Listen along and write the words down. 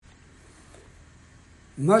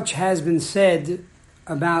Much has been said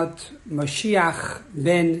about Mashiach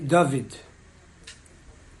ben David.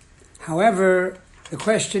 However, the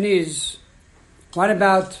question is, what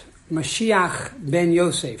about Mashiach ben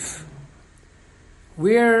Yosef?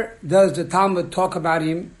 Where does the Talmud talk about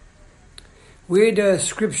him? Where does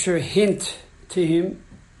Scripture hint to him?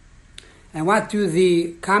 And what do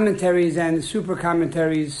the commentaries and super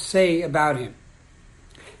commentaries say about him?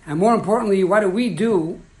 And more importantly, what do we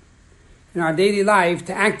do in our daily life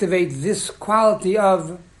to activate this quality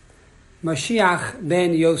of Mashiach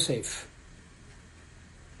ben Yosef?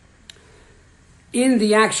 In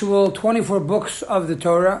the actual 24 books of the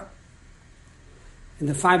Torah, in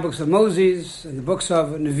the 5 books of Moses, in the books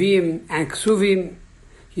of Nevi'im and Ksuvim,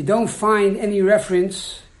 you don't find any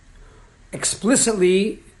reference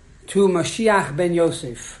explicitly to Mashiach ben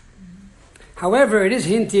Yosef. However, it is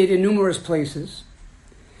hinted in numerous places.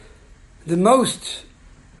 The most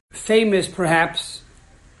famous, perhaps,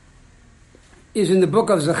 is in the book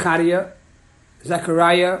of Zechariah,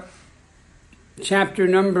 chapter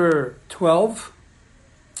number 12,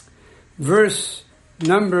 verse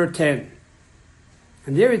number 10.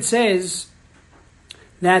 And there it says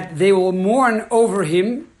that they will mourn over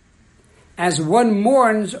him as one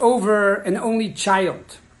mourns over an only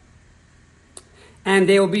child. And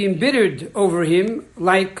they will be embittered over him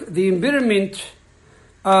like the embitterment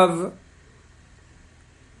of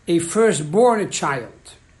a firstborn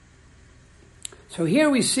child. So here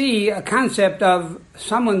we see a concept of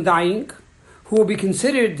someone dying who will be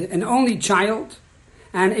considered an only child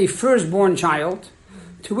and a firstborn child,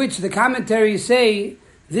 to which the commentaries say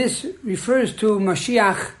this refers to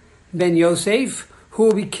Mashiach ben Yosef, who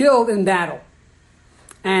will be killed in battle.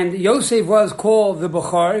 And Yosef was called the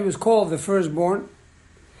Bechor, he was called the firstborn.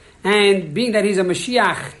 And being that he's a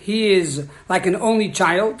Mashiach, he is like an only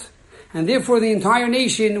child, and therefore the entire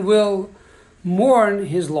nation will mourn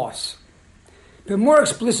his loss. But more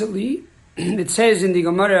explicitly, it says in the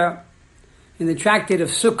Gemara, in the tractate of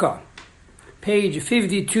Sukkah, page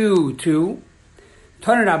 52-2,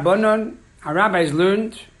 Tanur Rabbanon, our rabbis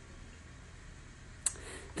learned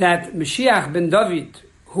that Mashiach ben David,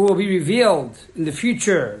 who will be revealed in the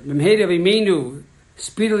future, B'mheira b'Imenu,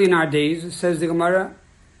 speedily in our days, says the Gemara,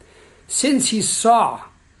 since he saw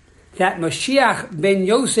that Mashiach ben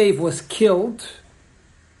Yosef was killed,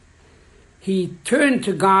 he turned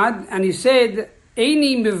to God and he said,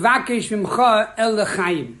 Eini mevakesh mimcha el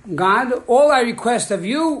l'chaim. God, all I request of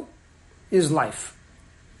you is life.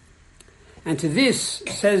 And to this,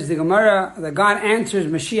 says the Gemara, that God answers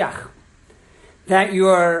Mashiach, that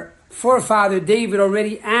your forefather David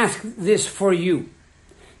already asked this for you.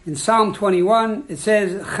 In Psalm 21, it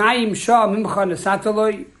says, Chaim shah mimcha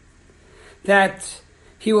nesataloi, that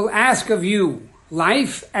he will ask of you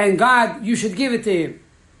life, and God, you should give it to him.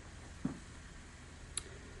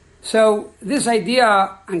 So this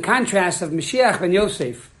idea and contrast of Mashiach ben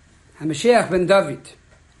Yosef and Mashiach ben David,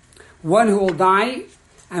 one who will die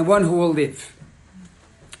and one who will live.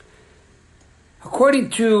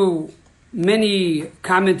 According to many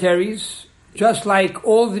commentaries, just like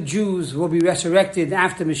all the Jews will be resurrected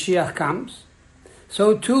after Mashiach comes,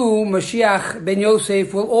 so too Mashiach ben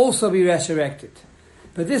Yosef will also be resurrected.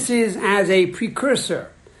 But this is as a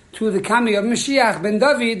precursor to the coming of Mashiach ben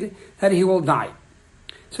David, that he will die.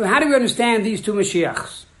 So how do we understand these two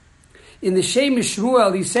Mashiachs? In the Shem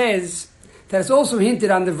Shmuel, he says that it's also hinted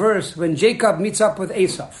on the verse when Jacob meets up with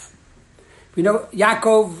Esav. We know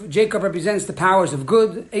Jacob represents the powers of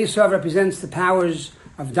good, Esav represents the powers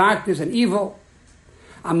of darkness and evil.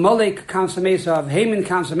 Amalek comes from Esav, Haman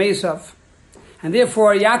comes from Esav. And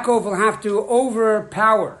therefore Yaakov will have to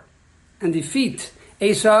overpower and defeat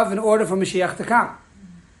Esav in order for Mashiach to come.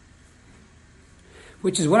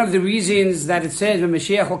 Which is one of the reasons that it says when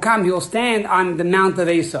Mashiach will come, he will stand on the mount of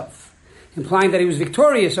Esav, implying that he was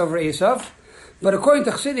victorious over Esav. But according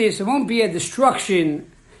to Chassidus, it won't be a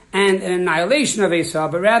destruction and an annihilation of Esav,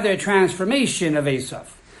 but rather a transformation of Esav,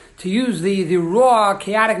 to use the raw,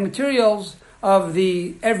 chaotic materials of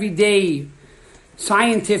the everyday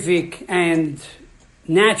scientific and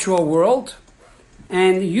natural world,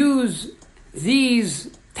 and use these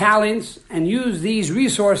talents and use these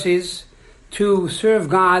resources to serve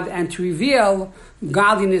God and to reveal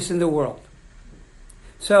godliness in the world.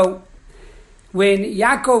 So, when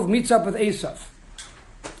Yaakov meets up with Esav,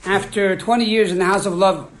 after 20 years in the house of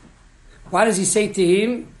Lavan, what does he say to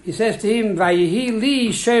him? He says to him, Vayehi li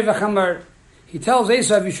shevach hamar. He tells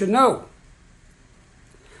Esav, you should know,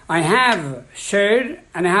 I have sher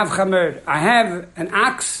and I have chamer. I have an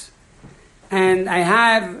ox and I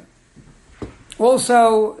have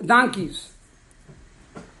also donkeys.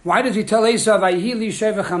 Why does he tell Esav,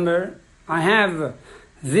 I have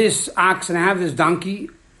this ox and I have this donkey.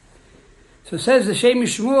 So it says the Shem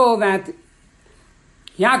Shmuel that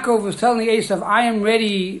Yaakov was telling Esav, I am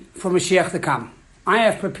ready for Mashiach to come. I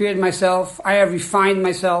have prepared myself. I have refined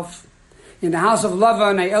myself. In the house of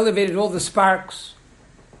Lavan, I elevated all the sparks.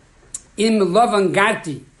 In Lavan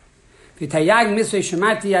Garti, V'tayag mitzvah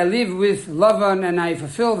shemati, I live with Lavan and I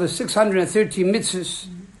fulfill the 613 mitzvahs.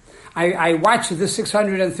 I watch the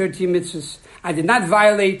 613 mitzvahs. I did not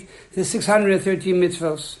violate the 613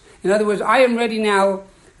 mitzvahs. In other words, I am ready now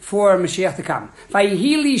for Mashiach to come.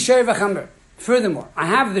 Vayihili sher v'chamer. Furthermore, I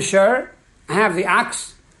have the sher, I have the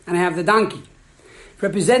ox, and I have the donkey,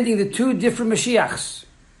 representing the two different Mashiachs.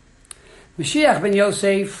 Mashiach ben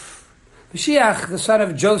Yosef, Mashiach, the son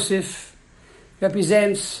of Joseph,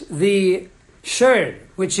 represents the sher,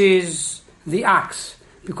 which is the ox,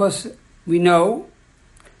 because we know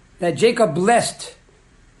that Jacob blessed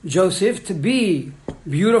Joseph to be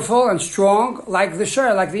beautiful and strong like the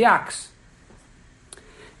sher, like the ox.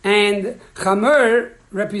 And Chamer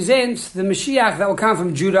represents the Mashiach that will come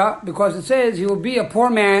from Judah, because it says he will be a poor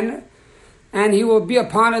man and he will be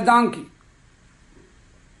upon a donkey.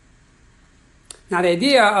 Now the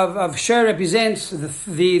idea of Sher represents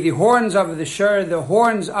the horns of the Sher, the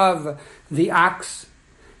horns of the ox,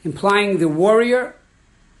 implying the warrior,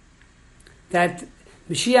 that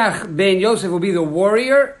Mashiach ben Yosef will be the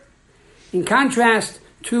warrior, in contrast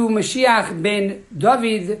to Mashiach ben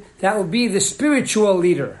David, that will be the spiritual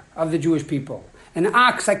leader of the Jewish people. An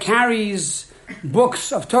ox that carries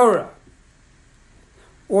books of Torah.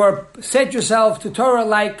 Or set yourself to Torah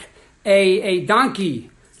like a donkey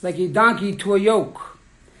to a yoke,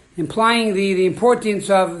 implying the importance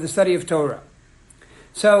of the study of Torah.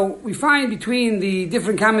 So we find between the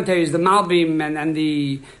different commentaries, the Malbim and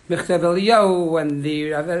the Mechav Eliyahu and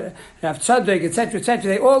the Rav Tzadok, etc.,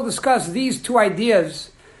 they all discuss these two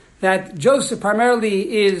ideas, that Joseph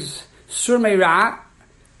primarily is Sur Meirah,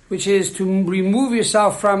 which is to remove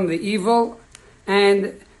yourself from the evil,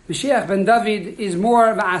 and Mashiach ben David is more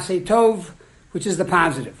of Aseh Tov, which is the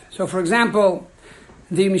positive. So for example,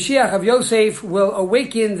 the Mashiach of Yosef will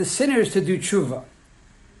awaken the sinners to do tshuva.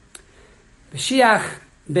 Mashiach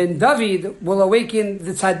ben David will awaken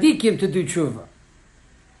the tzaddikim to do tshuva.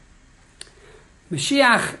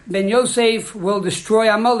 Mashiach ben Yosef will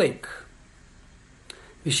destroy Amalek.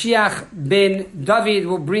 Mashiach ben David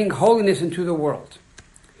will bring holiness into the world.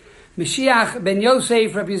 Mashiach ben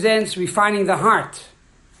Yosef represents refining the heart,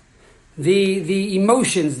 the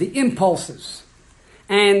emotions, the impulses.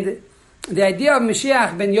 And the idea of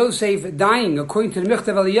Mashiach ben Yosef dying, according to the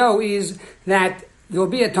Mechav Eliyahu, is that there will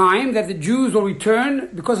be a time that the Jews will return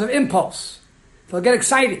because of impulse. They'll get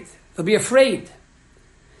excited. They'll be afraid.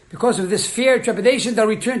 Because of this fear, trepidation, they'll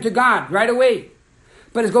return to God right away.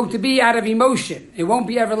 But it's going to be out of emotion. It won't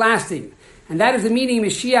be everlasting. And that is the meaning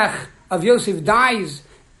Mashiach of Yosef dies,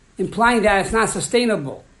 implying that it's not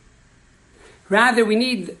sustainable. Rather, we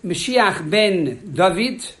need Mashiach ben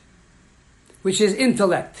David, which is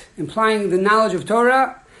intellect, implying the knowledge of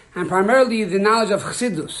Torah, and primarily the knowledge of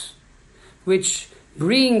Chassidus, which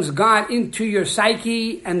brings God into your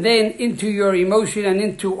psyche, and then into your emotion, and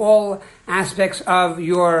into all aspects of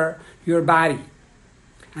your body.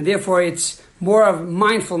 And therefore it's more of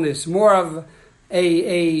mindfulness, more of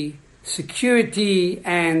a security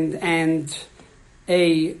and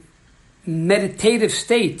a meditative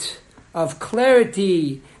state of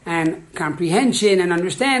clarity and comprehension and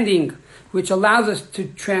understanding, which allows us to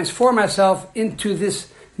transform ourselves into this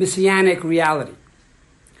messianic reality.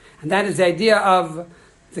 And that is the idea of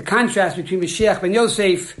the contrast between Mashiach ben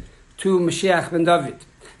Yosef to Mashiach ben David.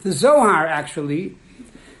 The Zohar actually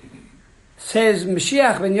says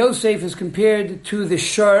Mashiach ben Yosef is compared to the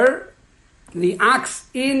shur, the ox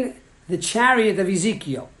in the chariot of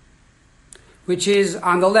Ezekiel, which is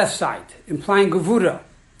on the left side, implying gevura,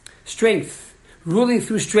 strength, ruling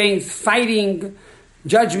through strength, fighting,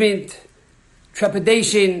 judgment,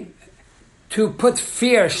 trepidation, to put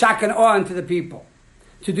fear, shock and awe into the people,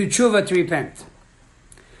 to do tshuva, to repent.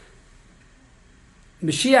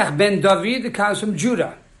 Mashiach ben David comes from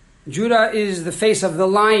Judah. Judah is the face of the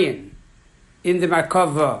lion in the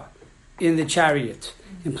Merkava, in the chariot,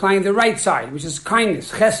 implying the right side, which is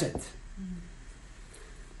kindness, chesed.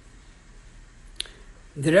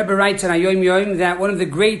 The Rebbe writes in Hayom Yom that one of the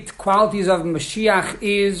great qualities of Mashiach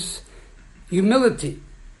is humility,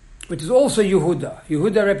 which is also Yehuda.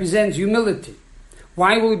 Yehuda represents humility.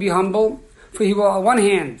 Why will he be humble? For he will, on one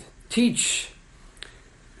hand, teach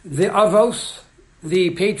the Avos, the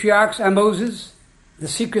patriarchs and Moses, the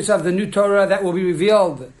secrets of the new Torah that will be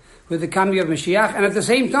revealed with the coming of Mashiach, and at the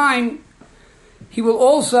same time, he will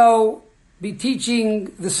also be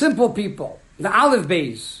teaching the simple people, the Aleph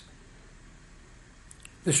Beis,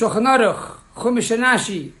 the Shulchan Aruch, Chumash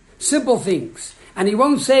Rashi, simple things. And he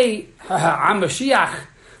won't say, I'm Mashiach,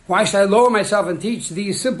 why should I lower myself and teach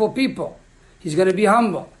these simple people? He's going to be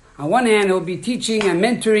humble. On one hand, he'll be teaching and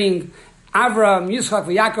mentoring Avraham, Yitzchak,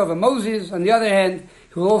 Yaakov, and Moses. On the other hand,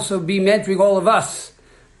 he will also be mentoring all of us,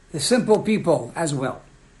 the simple people, as well.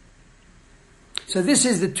 So this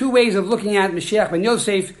is the two ways of looking at Mashiach ben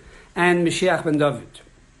Yosef and Mashiach ben David.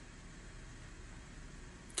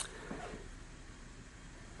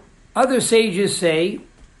 Other sages say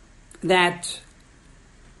that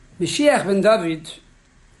Mashiach ben David,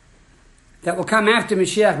 that will come after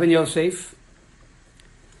Mashiach ben Yosef,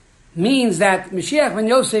 means that Mashiach ben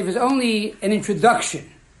Yosef is only an introduction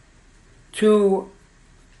to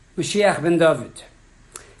Mashiach ben David.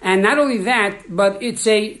 And not only that, but it's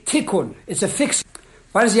a tikkun, it's a fix.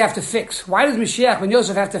 Why does he have to fix? Why does Mashiach ben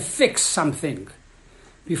Yosef have to fix something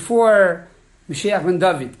before Mashiach ben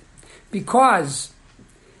David? Because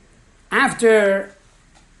after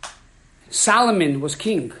Solomon was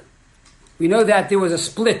king, we know that there was a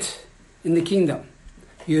split in the kingdom.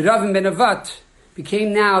 Yeravim ben Nevat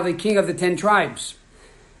became now the king of the 10 tribes.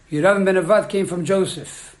 Yeravim ben Nevat came from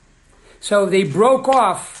Joseph. So they broke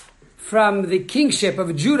off from the kingship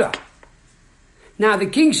of Judah. Now the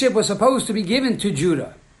kingship was supposed to be given to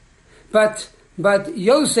Judah, but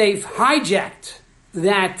Yosef hijacked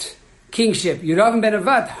that kingship. Yeravim ben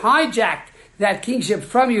Nevat hijacked that kingship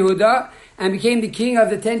from Yehuda and became the king of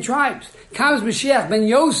the 10 tribes. Comes Mashiach ben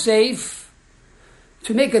Yosef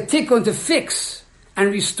to make a tikkun, to fix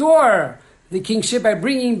and restore the kingship by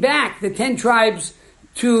bringing back the 10 tribes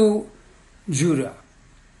to Judah.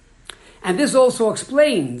 And this also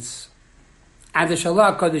explains, as the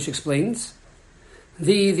Shalach Kodesh explains,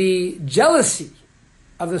 the jealousy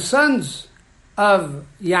of the sons of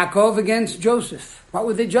Yaakov against Joseph. What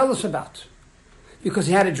were they jealous about? Because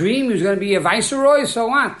he had a dream, he was going to be a viceroy, so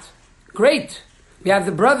what? Great. We have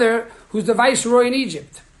the brother who's the viceroy in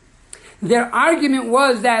Egypt. Their argument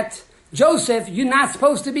was that, Joseph, you're not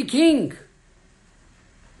supposed to be king.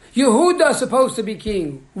 Yehuda is supposed to be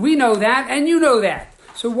king. We know that, and you know that.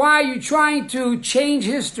 So why are you trying to change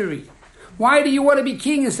history? Why do you want to be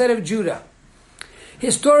king instead of Judah?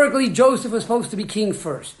 Historically, Joseph was supposed to be king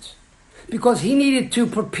first, because he needed to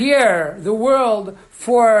prepare the world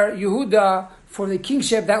for Yehuda, for the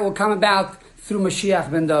kingship that will come about through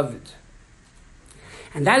Mashiach ben David.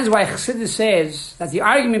 And that is why Chassidus says that the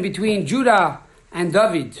argument between Judah and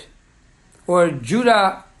David, or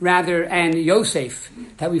Judah rather and Yosef,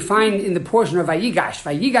 that we find in the portion of Vayigash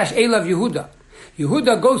Elav Yehuda.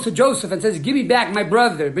 Yehuda goes to Joseph and says, give me back my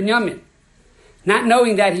brother, Binyamin. Not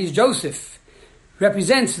knowing that he's Joseph,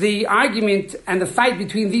 represents the argument and the fight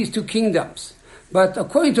between these two kingdoms. But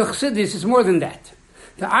according to Chassidus, it's more than that.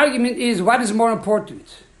 The argument is, what is more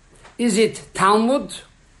important? Is it Talmud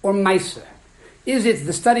or Maaseh? Is it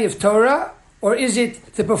the study of Torah or is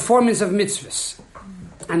it the performance of mitzvahs?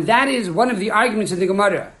 And that is one of the arguments in the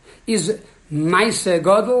Gemara. Is Maaseh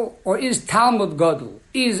Gadol or is Talmud Gadol?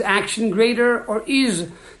 Is action greater or is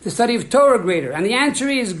the study of Torah greater? And the answer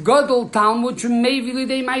is Gadol Talmud Shemei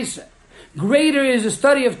V'lidei Maaseh. Greater is the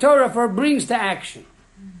study of Torah, for it brings to action.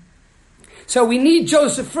 So we need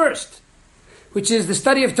Joseph first, which is the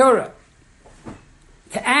study of Torah,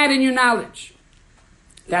 to add in your knowledge.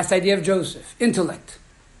 That's the idea of Joseph, intellect.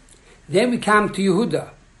 Then we come to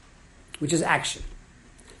Yehuda, which is action.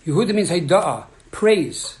 Yehuda means haida'ah,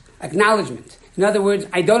 praise, acknowledgement. In other words,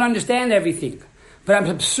 I don't understand everything, but I'm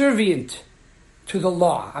subservient to the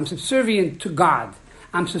law. I'm subservient to God.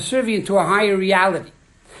 I'm subservient to a higher reality.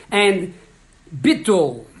 And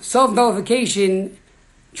bittul, self-nullification,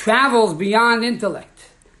 travels beyond intellect,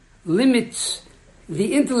 limits.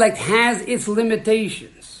 The intellect has its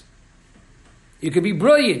limitations. You could be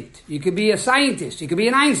brilliant, you could be a scientist, you could be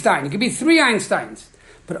an Einstein, you could be 3 Einsteins.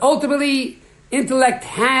 But ultimately, intellect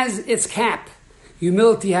has its cap.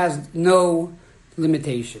 Humility has no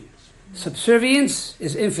limitation. Subservience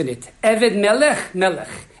is infinite. Eved melech, melech.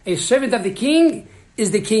 A servant of the king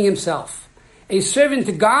is the king himself. A servant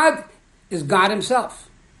to God is God himself,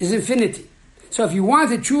 is infinity. So if you want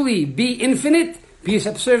to truly be infinite, be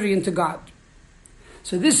subservient to God.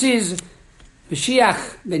 So this is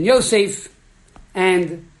Mashiach ben Yosef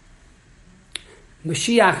and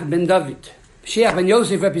Mashiach ben David. Mashiach ben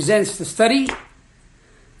Yosef represents the study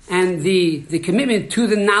and the commitment to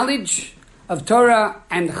the knowledge of Torah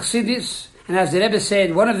and Chassidus. And as the Rebbe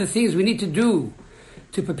said, one of the things we need to do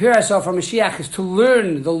to prepare ourselves for Mashiach is to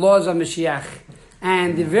learn the laws of Mashiach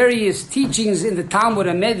and the various teachings in the Talmud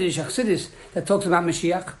and Medrash Chassidus that talks about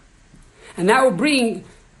Mashiach. And that will bring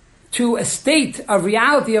to a state of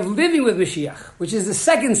reality of living with Mashiach, which is the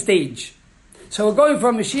second stage. So we're going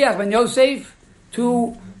from Mashiach ben Yosef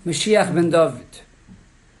to Mashiach ben David.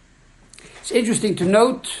 It's interesting to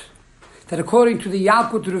note that according to the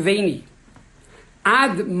Yalkut Ruveni,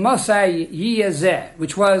 Ad Masai Yiyazeh,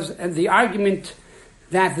 which was the argument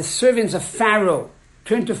that the servants of Pharaoh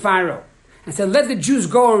turned to Pharaoh and said, let the Jews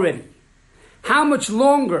go already. How much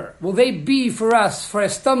longer will they be for us for a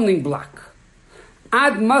stumbling block?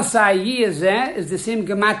 Ad Masai Yiyazeh is the same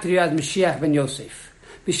gematria as Mashiach ben Yosef.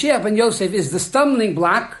 Mashiach ben Yosef is the stumbling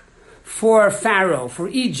block for Pharaoh, for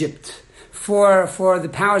Egypt, for the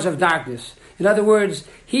powers of darkness. In other words,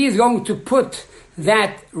 he is going to put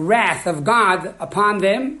that wrath of God upon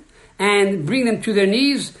them and bring them to their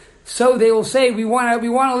knees, so they will say, we want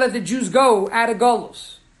to let the Jews go out of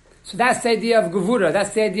Golus. So that's the idea of Gevurah,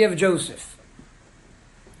 that's the idea of Joseph.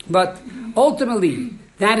 But ultimately,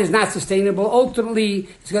 that is not sustainable. Ultimately,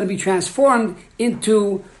 it's going to be transformed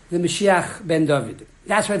into the Mashiach ben David.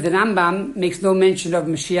 That's why the Rambam makes no mention of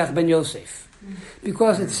Mashiach ben Yosef.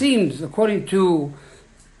 Because it seems, according to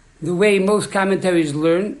the way most commentaries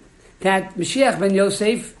learn, that Mashiach ben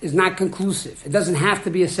Yosef is not conclusive. It doesn't have to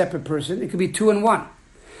be a separate person. It could be two in one.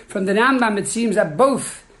 From the Rambam, it seems that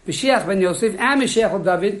both Mashiach ben Yosef and Mashiach ben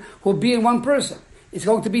David will be in one person. It's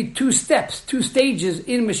going to be two steps, two stages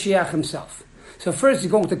in Mashiach himself. So first he's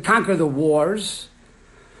going to conquer the wars,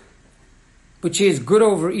 which is good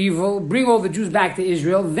over evil, bring all the Jews back to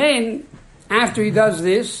Israel. Then, after he does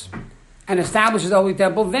this and establishes the Holy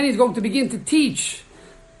Temple, then he's going to begin to teach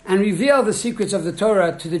and reveal the secrets of the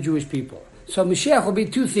Torah to the Jewish people. So Mashiach will be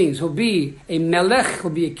two things. He'll be a melech, he'll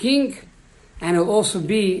be a king, and he'll also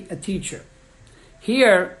be a teacher.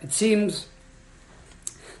 Here, it seems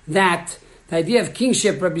that the idea of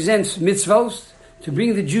kingship represents mitzvos, to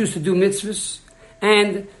bring the Jews to do mitzvahs,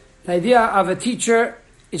 and the idea of a teacher,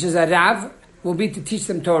 which is a Rav, will be to teach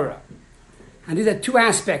them Torah. And these are two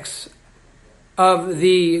aspects of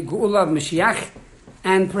the Geula of Mashiach,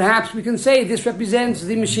 and perhaps we can say this represents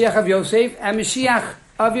the Mashiach of Yosef and Mashiach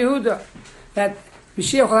of Yehuda. That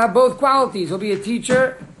Mashiach will have both qualities. He'll be a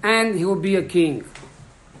teacher and he will be a king.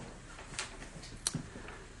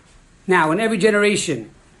 Now, in every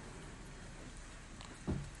generation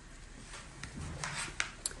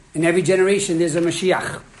there's a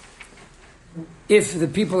Mashiach. If the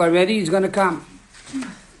people are ready, he's going to come.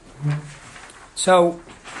 So,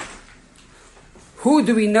 who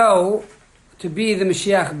do we know to be the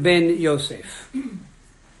Mashiach ben Yosef?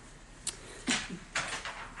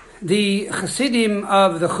 The Chassidim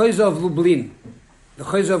of the Chozeh of Lublin. The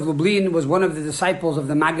Chozeh of Lublin was one of the disciples of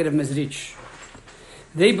the Maggid of Mezrich.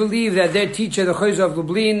 They believe that their teacher, the Chozeh of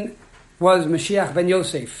Lublin, was Mashiach ben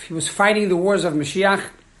Yosef. He was fighting the wars of Mashiach.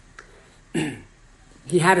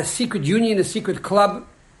 He had a secret union, a secret club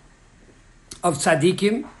of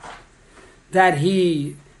tzaddikim that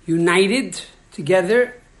he united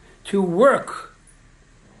together to work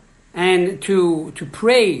and to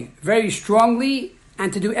pray very strongly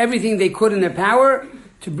and to do everything they could in their power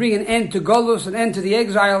to bring an end to Golus, an end to the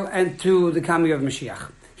exile, and to the coming of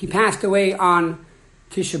Mashiach. He passed away on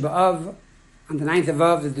Tisha B'Av, on the 9th of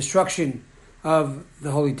Av, the destruction of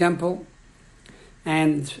the Holy Temple,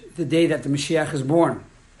 and the day that the Mashiach is born.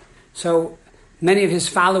 So many of his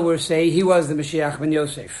followers say he was the Mashiach ben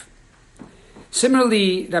Yosef.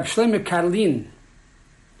 Similarly, Rab Shlomo Karlin,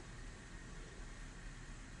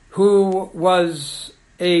 who was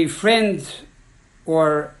a friend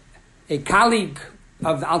or a colleague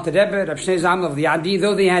of the Alter Rebbe, Rab Shnei Zalman of the Adi,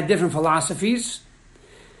 though they had different philosophies,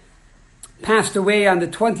 passed away on the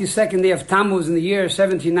 22nd day of Tammuz in the year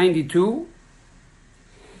 1792.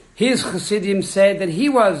 His Chassidim said that he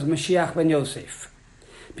was Mashiach ben Yosef,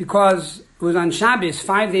 because it was on Shabbos,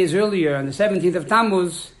 5 days earlier, on the 17th of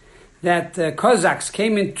Tammuz, that Cossacks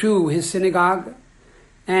came into his synagogue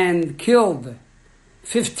and killed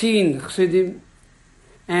 15 Chassidim,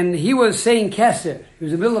 and he was saying Keser. He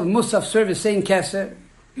was in the middle of Musaf service saying Keser,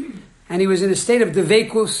 and he was in a state of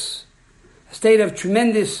Devekus, a state of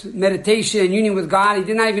tremendous meditation and union with God. He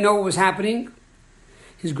did not even know what was happening.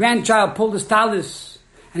 His grandchild pulled his talis,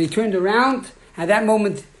 and he turned around. At that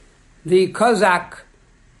moment, the Cossack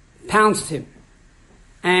pounced him.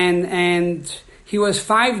 And he was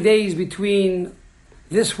 5 days between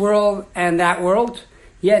this world and that world,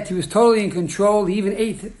 yet he was totally in control. He even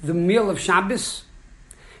ate the meal of Shabbos.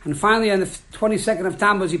 And finally, on the 22nd of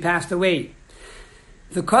Tammuz, he passed away.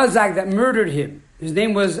 The Cossack that murdered him, his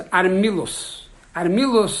name was Armilus.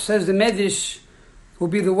 Armilus, says the Medrash, will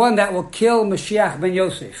be the one that will kill Mashiach ben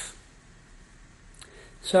Yosef.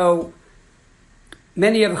 So,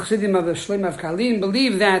 many of the Chassidim of the Shlomo of Karlin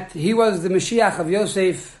believe that he was the Mashiach of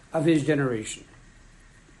Yosef of his generation.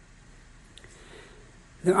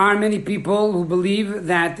 There are many people who believe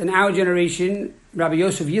that in our generation, Rabbi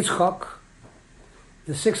Yosef Yitzchak,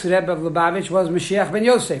 the sixth Rebbe of Lubavitch, was Mashiach ben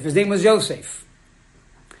Yosef. His name was Yosef.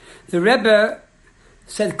 The Rebbe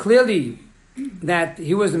said clearly that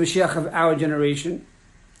he was the Mashiach of our generation,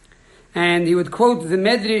 and he would quote the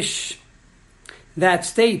Medrash that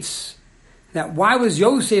states that why was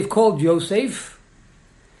Yosef called Yosef?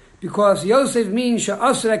 Because Yosef means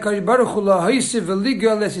She'asra HaKadosh Baruch Hu Lahoisiv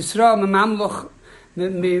V'ligyo Les Yisrael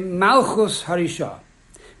Malchus Harisha,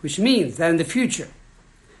 which means that in the future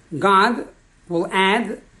God will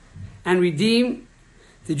add and redeem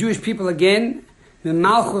the Jewish people again,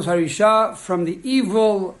 Malchus Harisha, from the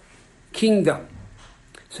evil kingdom.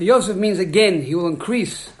 So Yosef means again, he will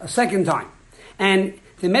increase a second time. And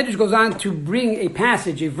the Medrash goes on to bring a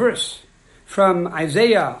passage, a verse from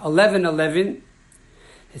Isaiah 11:11.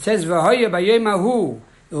 It says, "V'hoya b'yemahu,"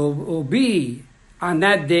 it will be on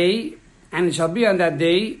that day, and it shall be on that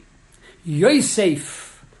day,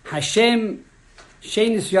 Yosef Hashem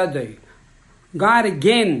Shenis Yadai. God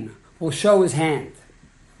again will show His hand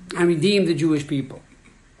and redeem the Jewish people.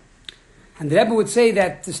 And the Rebbe would say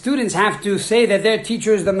that the students have to say that their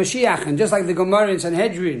teacher is the Mashiach, and just like the Gemara in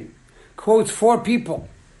Sanhedrin quotes 4 people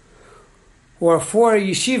or 4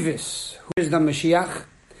 yeshivas who is the Mashiach,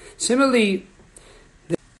 similarly,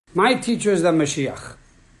 my teacher is the Mashiach.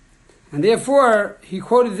 And therefore, he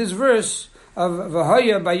quoted this verse of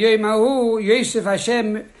V'hoya b'yomahu Yosef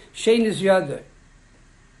Hashem Shenis Yadai.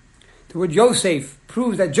 The word Yosef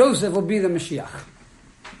proves that Joseph will be the Mashiach.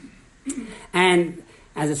 And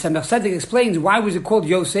as the Tzemach Tzedek explains, why was it called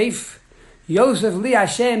Yosef? Yosef li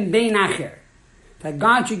Hashem bein acher. That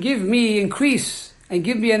God should give me increase and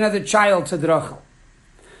give me another child, said Rachel.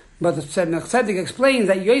 But the Tzemach Tzedek explains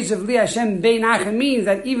that Yosef li Hashem bein acher means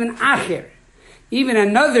that even acher, even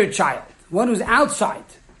another child, one who's outside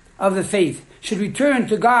of the faith, should return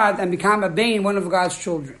to God and become a bein, one of God's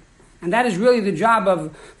children. And that is really the job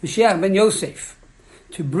of Mashiach ben Yosef,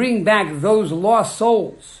 to bring back those lost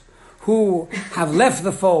souls who have left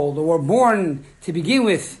the fold or were born to begin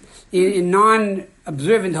with in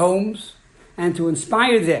non-observant homes, and to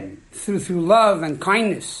inspire them through love and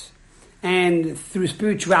kindness and through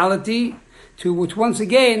spirituality to once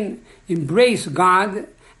again embrace God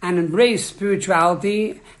and embrace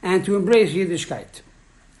spirituality and to embrace Yiddishkeit.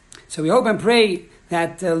 So we hope and pray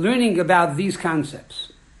that learning about these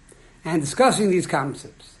concepts and discussing these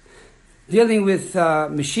concepts, dealing with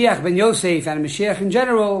Mashiach ben Yosef and Mashiach in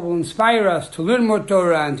general, will inspire us to learn more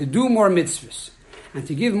Torah and to do more mitzvahs and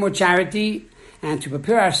to give more charity and to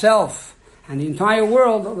prepare ourselves and the entire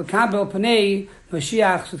world of the Kabel Panei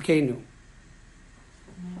Mashiach Tzidkenu.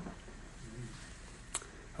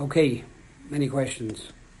 Okay, many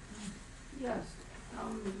questions? Yes.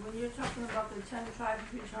 When you're talking about the 10 tribes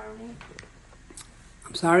returning.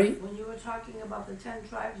 I'm sorry? When you were talking about the 10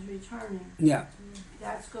 tribes returning. Yeah.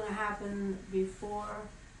 That's going to happen before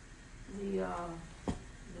the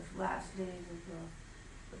last days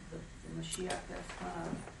of the Mashiach. That's going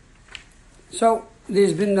to. So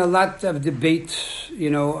there's been a lot of debate,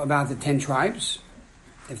 about the 10 tribes,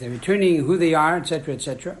 if they're returning, who they are, etc.,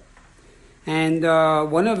 etc. And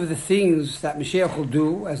one of the things that Mashiach will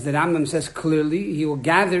do, as the Rambam says clearly, he will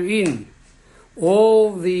gather in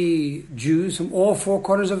all the Jews from all 4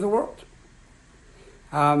 corners of the world,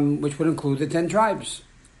 which would include the 10 tribes,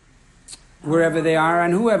 wherever they are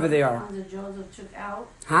and whoever they are. The ones that Joseph took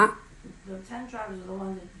out? Huh? The 10 tribes are the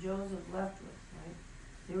ones that Joseph left with, right?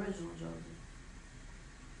 The original Joseph.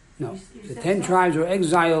 No, the 10 tribes were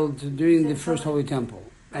exiled during the first Holy Temple.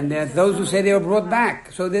 And there are those who say they were brought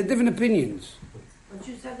back. So there are different opinions. But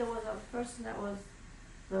you said there was a person that was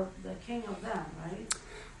the king of them, right?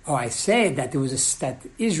 Oh, I said that that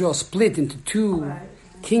Israel split into 2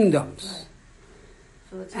 kingdoms.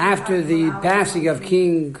 Right. So after the passing of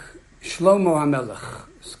King Shlomo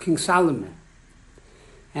HaMelech, King Solomon.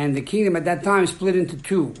 And the kingdom at that time split into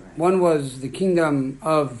 2. Right. One was the kingdom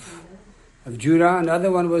of Judah, and the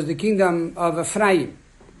other one was the kingdom of Ephraim,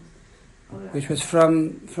 which was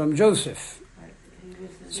from Joseph. Right.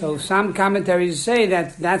 So some commentaries say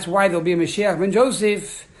that that's why there'll be a Mashiach ben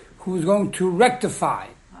Joseph who's going to rectify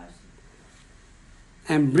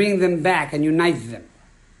and bring them back and unite them.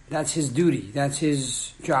 That's his duty, that's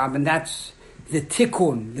his job, and that's the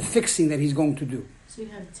tikkun, the fixing that he's going to do. So you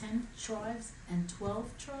have 10 tribes and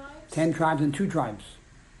 12 tribes? 10 tribes and 2 tribes.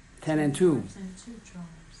 10 and 2. 10 and 2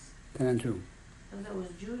 tribes. 10 and 2. So that was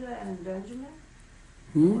Judah and Benjamin?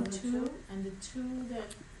 The 2 and the 2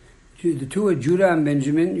 that... The 2 are Judah and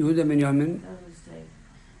Benjamin, Yehuda and Benjamin. That was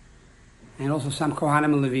and also some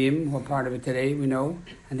Kohanim and Levim who are part of it today, we know.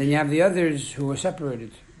 And then you have the others who were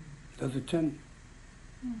separated. Those are 10.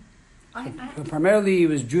 So primarily it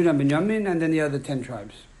was Judah and Benjamin, and then the other 10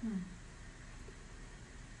 tribes.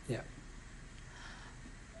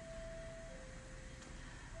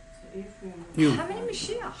 You. How many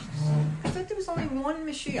Mashiach? I thought there was only one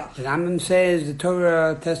Mashiach. The Rambam says the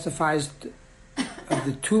Torah testifies of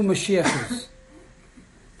the 2 Mashiachs.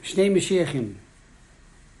 Shnei Mashiachim.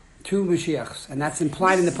 2 Mashiachs. And that's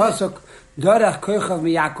implied in the Pasuk, Dorach kochav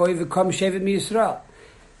miYaakov v'kom shevet miYisrael.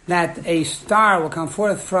 That a star will come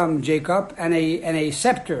forth from Jacob and a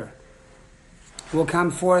scepter will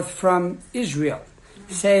come forth from Israel.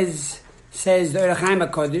 Says the Orach Chaim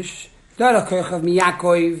HaKodesh, Dorach kochav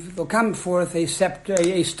miYaakov will come forth a scepter,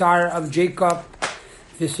 a star of Jacob.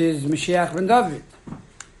 This is Mashiach ben David.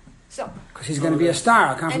 Because he's going to be a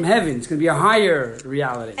star, come from heaven. It's going to be a higher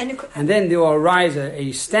reality. And then there will arise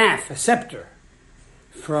a staff, a scepter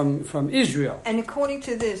from Israel. And according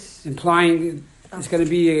to this, implying it's going to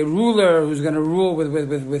be a ruler who's going to rule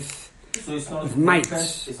with so it's not might.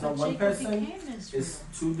 It's not one person. It's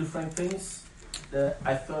 2 different things.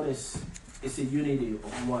 I thought it's a unity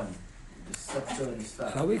of one. The scepter and the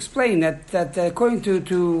staff. So we explain that according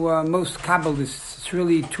to most Kabbalists, it's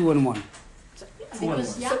really 2 and 1.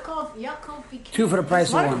 Because Yaakov became 2 for the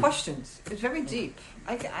price a lot of of 1. questions. It's very deep.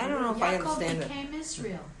 I don't know if I understand Yaakov it. became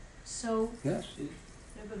Israel. So Yes. Yeah,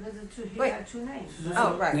 because he Wait. had 2 names.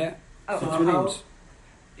 Oh, right. Yeah. Oh. So 2 how- names.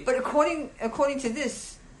 But according to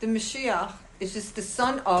this, the Mashiach is just the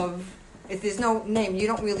son of. If there's no name, you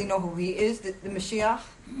don't really know who he is. The Mashiach,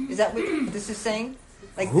 is that what this is saying?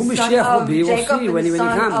 Like Who the son Mashiach will of be, we'll Jacob see and when he the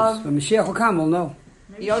son comes. of- When Mashiach will come, we'll know.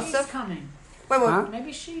 maybe Yosef? she's coming. Wait. Huh?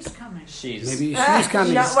 Maybe she's coming. Maybe she's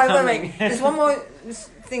coming. No, wait. There's one more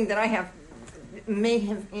thing that I have may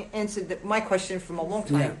have answered my question from a long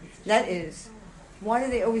time. Yeah. That is, why do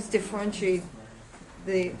they always differentiate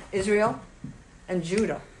the Israel and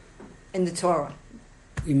Judah in the Torah?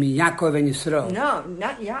 You mean Yaakov and Yisrael? No,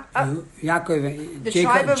 not Yaakov and the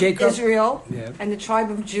tribe of Jacob. Israel Yeah. and the tribe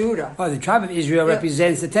of Judah. Oh, the tribe of Israel Yeah.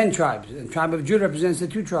 represents the 10 tribes. The tribe of Judah represents the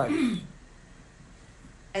 2 tribes.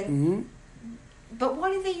 And but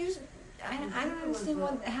why do they use? I don't understand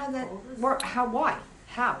how that work. Why?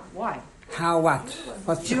 Why? How what?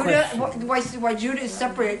 What's the Judah. question? Why Judah is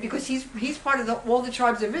separated? Because he's part of all the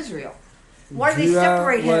tribes of Israel. Why do they Judah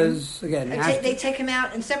separate him? was, again, They take him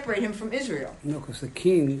out and separate him from Israel. No, because the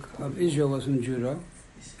king of Israel was from Judah,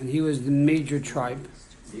 and he was the major tribe.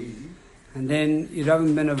 And then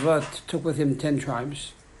Yeravim ben Avat took with him 10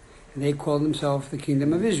 tribes, and they called themselves the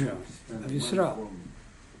kingdom of Israel, of Yisrael.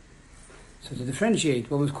 So to differentiate,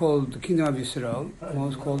 one was called the kingdom of Yisrael, one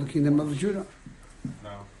was called the kingdom of Judah.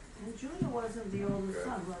 And Judah wasn't the oldest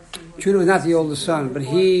son, was he? Judah was not the oldest son, but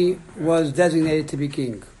he was designated to be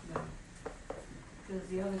king. Because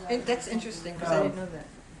the other guy- That's interesting because I didn't know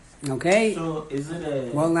that. Okay? So is it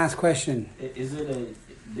a? One last question. Is it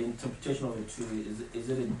the interpretation of the two? Is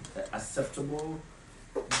it acceptable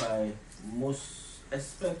by most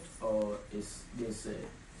aspects, or is there's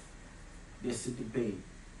a debate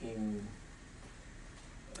in?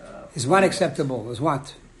 Is what acceptable? Is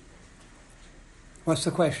what? What's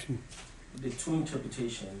the question? The two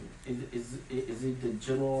interpretation is it the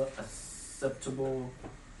general acceptable?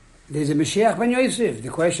 There's a Mashiach ben Yosef. The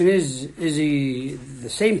question is he the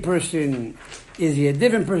same person? Is he a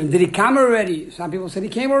different person? Did he come already? Some people said he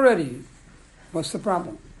came already. What's the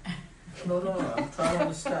problem? No, I'm trying to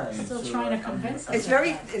understand. Still trying to convince us. It's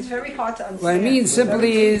very hard to understand. What it means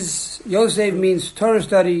simply is Yosef means Torah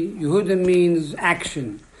study. Yehuda means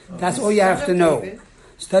action. That's all you have to know.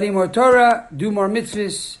 Study more Torah, do more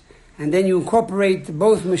mitzvahs, and then you incorporate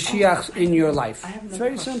both Mashiachs in your life. I have It's another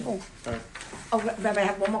very question. simple. Oh, Rabbi, I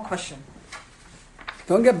have one more question.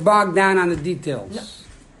 Don't get bogged down on the details.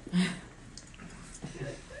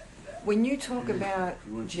 When you talk about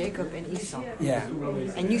Jacob and Esau, Yeah.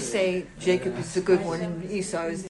 and you say Jacob is the good one and Esau is